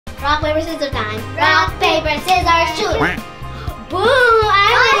Rock, paper, scissors time. Rock, paper, scissors, shoot. Boom! I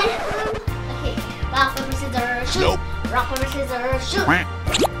win. Okay. Rock, paper, scissors, shoot. Nope. Rock, paper, scissors, shoot.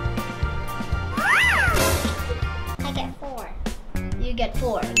 I get 4. You get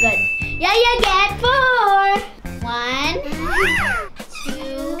 4. Good. Yeah, you get 4. 1,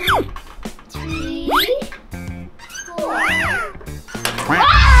 2, 3, 4.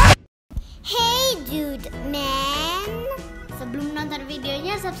 Hey dude man, Sebelum nonton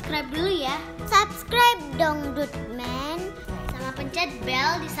videonya, subscribe dulu ya. subscribe dong dude man. Sama pencet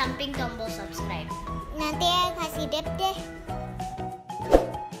bell di samping tombol subscribe. Nanti ya kasih dep deh.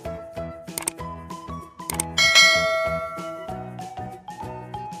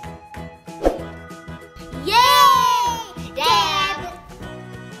 Yay! Deb!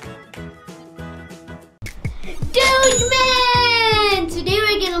 Dude man! Today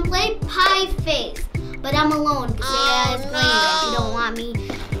we're gonna play Pie Face. But I'm alone because Yaya is playing it. She don't want me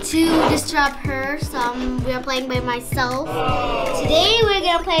to disrupt her, so we're playing by myself. Today we're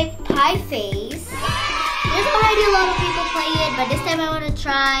gonna play Pie Face. There's already a lot of people play it, but this time I want to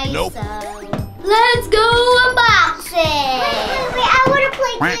try. Nope. So let's go unboxing. Wait, I want to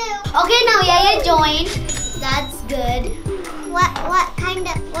play too. Okay, now Yaya joined. That's good. What kind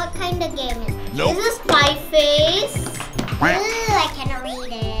of game is it? Nope. This is Pie Face. Ooh, I cannot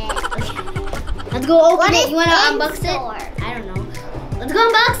read it. Let's go open What it. is You wanna in unbox store? it? I don't know. Let's go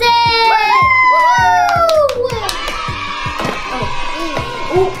unbox it. Woo!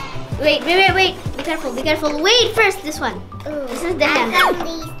 Oh. Wait. Be careful. Wait first, this one. Ooh, This is the I handle. found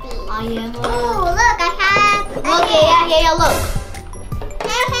these things. Oh, Ooh, look, I have. okay, yeah, look.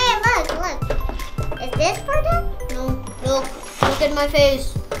 Hey, look. Is this for them? No, look at my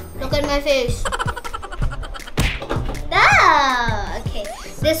face. Look at my face. Ah, okay.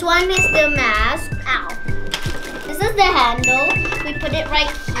 This one is the mask. Ow. This is the handle. We put it right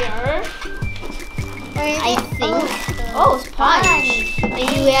here. I think. Oh, sponge.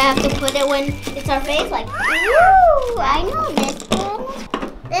 Maybe we have to put it when it's our face, like. Ooh, I know this one.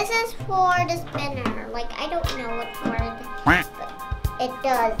 This is for the spinner. Like, I don't know what for it, but it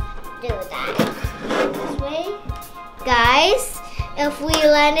does do that. This way. Guys, if we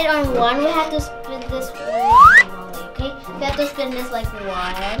land it on one, we have to spin this way. Okay? We have to spin this like 1.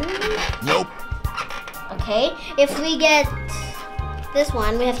 Nope. Okay? If we get this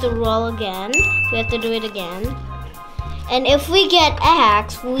one, we have to roll again. We have to do it again. And if we get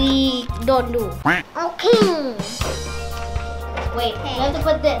X, we don't do. Okay. Wait, we have to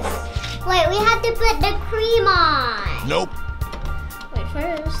put this. Wait, we have to put the cream on. Nope. Wait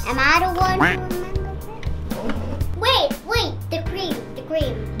first. Am I the one who remembers it? Wait, the cream.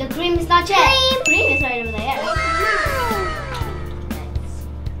 The cream is not yet. Cream is right over there.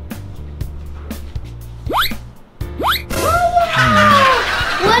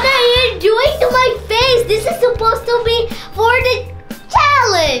 What are you doing to my face? This is supposed to be for the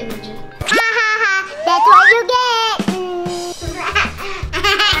challenge. Ha ha ha, that's what you get.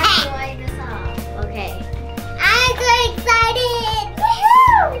 Okay. I'm so excited.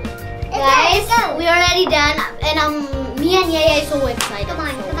 Woohoo! Guys, we're already done. And me and Yaya is so excited. Come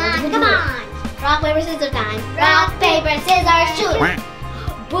on. Rock, paper, scissors time. Rock, paper, scissors, shoot.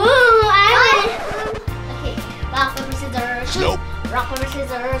 Boom! I win. Okay. Rock, paper, scissors, shoot. Nope. Rock, paper,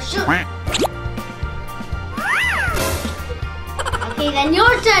 scissors, shoot. Okay, then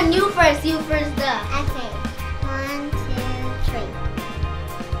your turn. You first. Okay. 1, 2, 3.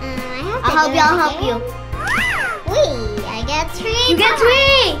 I'll help you. Wait, I get 3. You get 3.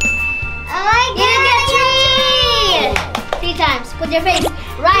 Oh my You get 3. 3 times. Put your face.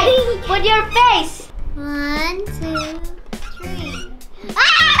 Right. Put your face. 1, 2, 3.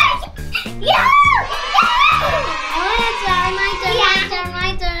 Ah! Yeah! I want to try my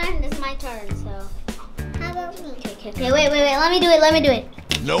turn. This is my turn. So. How about me? Okay. Wait. Let me do it.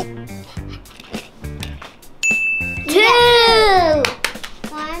 Nope. 2.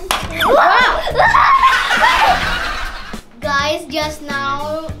 1, 2. Guys, just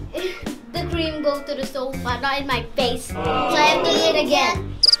now the cream go to the sofa, not in my face. So I have to do it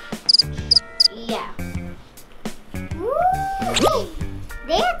again. Yeah. Ooh,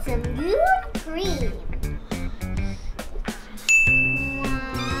 that's some good cream. 1,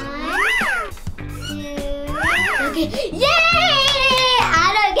 2. Okay. Yay!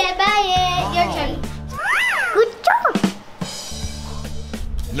 I don't get by it. Your turn. Good job.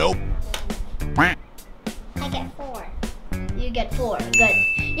 Nope. I get 4. You get 4. Good.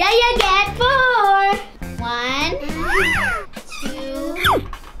 Yeah, you get 4. 1, 2,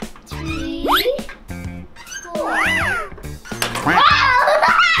 3, 4.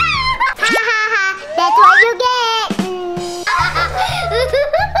 That's what you get.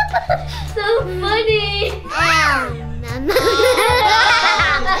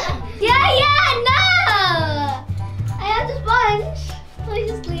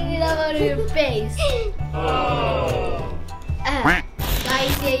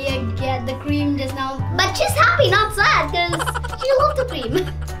 guys, yeah, get the cream just now. But she's happy, not sad, because she loves the cream.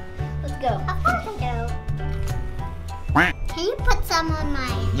 Let's go. Of course I do. Can you put some on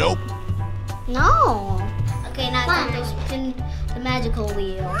my... Nope. No. Okay, now it's time to spin the magical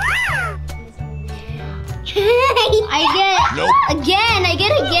wheel. I get Nope. again. I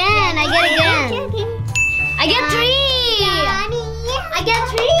get again. I get again. I get 3. I get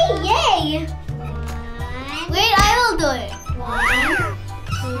 3. Yay. Wait, I will do it. 1, 2.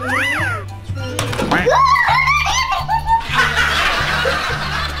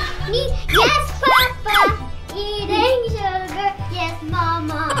 Yes, Papa. Eating sugar. Yes,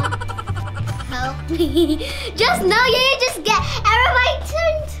 Mama. Help me. Just now, yeah, just get everybody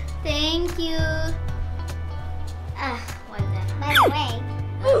turned. Thank you. What's that? By the way.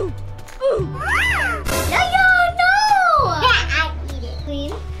 No. Yeah, I eat it.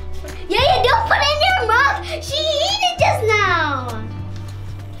 Clean. Yeah, don't put it in your mouth. She ate it just now.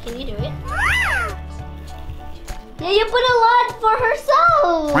 Can you do it? Yeah, you put a lot for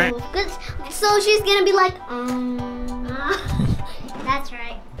herself. So she's gonna be like, That's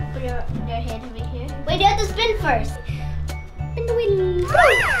right. Put your head over here. Wait, you have to spin first. Spin the wheel.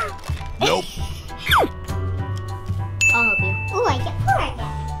 Nope. I'll help you. Oh, I get 4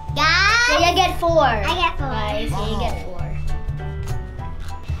 again. Yeah, you get 4. I get 4. Guys, yeah, you get 4.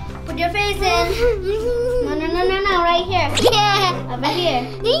 Put your face in. No, right here. Yeah. Over here.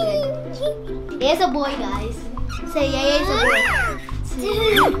 Here's a boy, guys. Say, yeah, here's a boy. 2,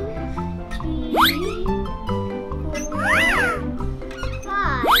 3, 4,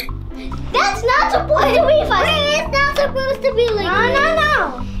 5. That's not supposed to be fast. Wait, it's not supposed to be like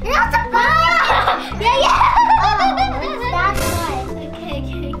No. It's not supposed to. Yeah. That's why.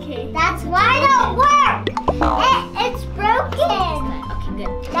 Okay. That's why it don't work. It's broken. Okay,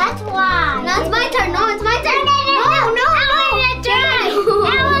 good. That's why. No, it's my turn. No, it's my turn. No. No. I want to try.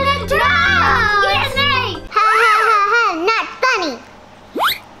 I want to try. Get me. Ha. Not funny.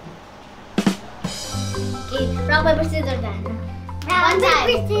 Okay, rock, paper, scissors then. Rock, One time.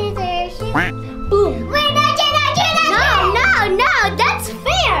 paper, scissors, shoot. Boom. Wait, not yet. No, that's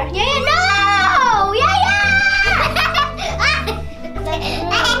fair. Yeah, no.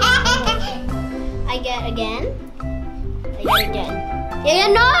 I get again. Yeah,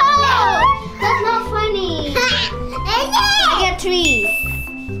 no. That's not funny. I get 3.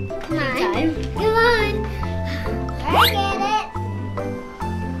 Come on. Time. Come on. I get it.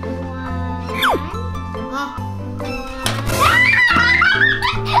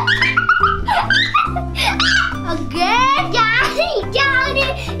 Again, Johnny,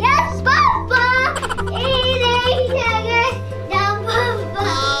 yes, Papa. Eating sugar, no, Papa.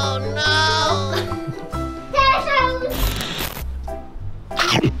 Oh no.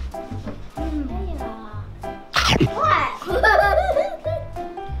 What?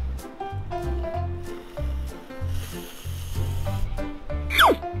 No.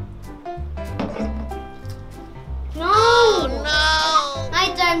 No. My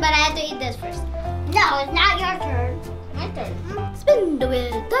turn, but I have to eat this first. No, it's not your turn. My turn. Spin the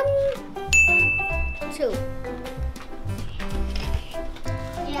wheel. Done. 2.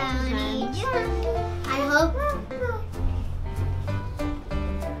 Johnny. I hope. 1,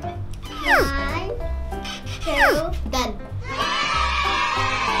 2. Done.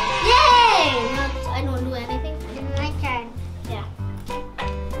 Yay! I don't do anything. My turn. Yeah.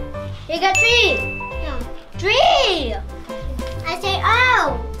 You got 3. No. 3. I say, oh.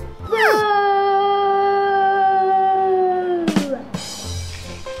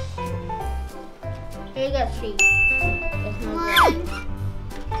 You got 3. There's no 1.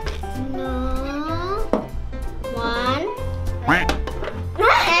 No. 1.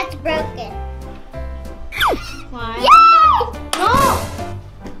 That's broken. 1. Yay! No!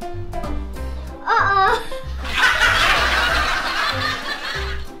 Uh-oh.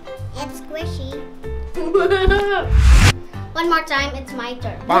 It's squishy. One more time, it's my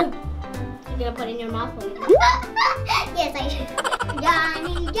turn. Bonk. You're gonna put it in your mouth. Will you? Yes, I should.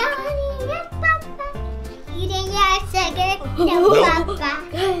 Johnny, yes, Papa. Eating your sugar, no, Papa.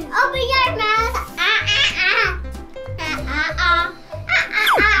 Open your mouth.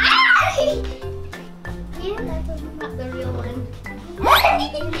 Yeah, that's not the real one. No!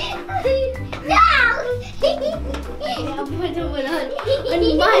 Yeah, put it on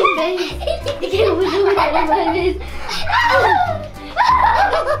my face. You can't put it on my face.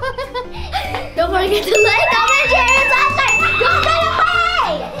 Don't forget to like, comment, share.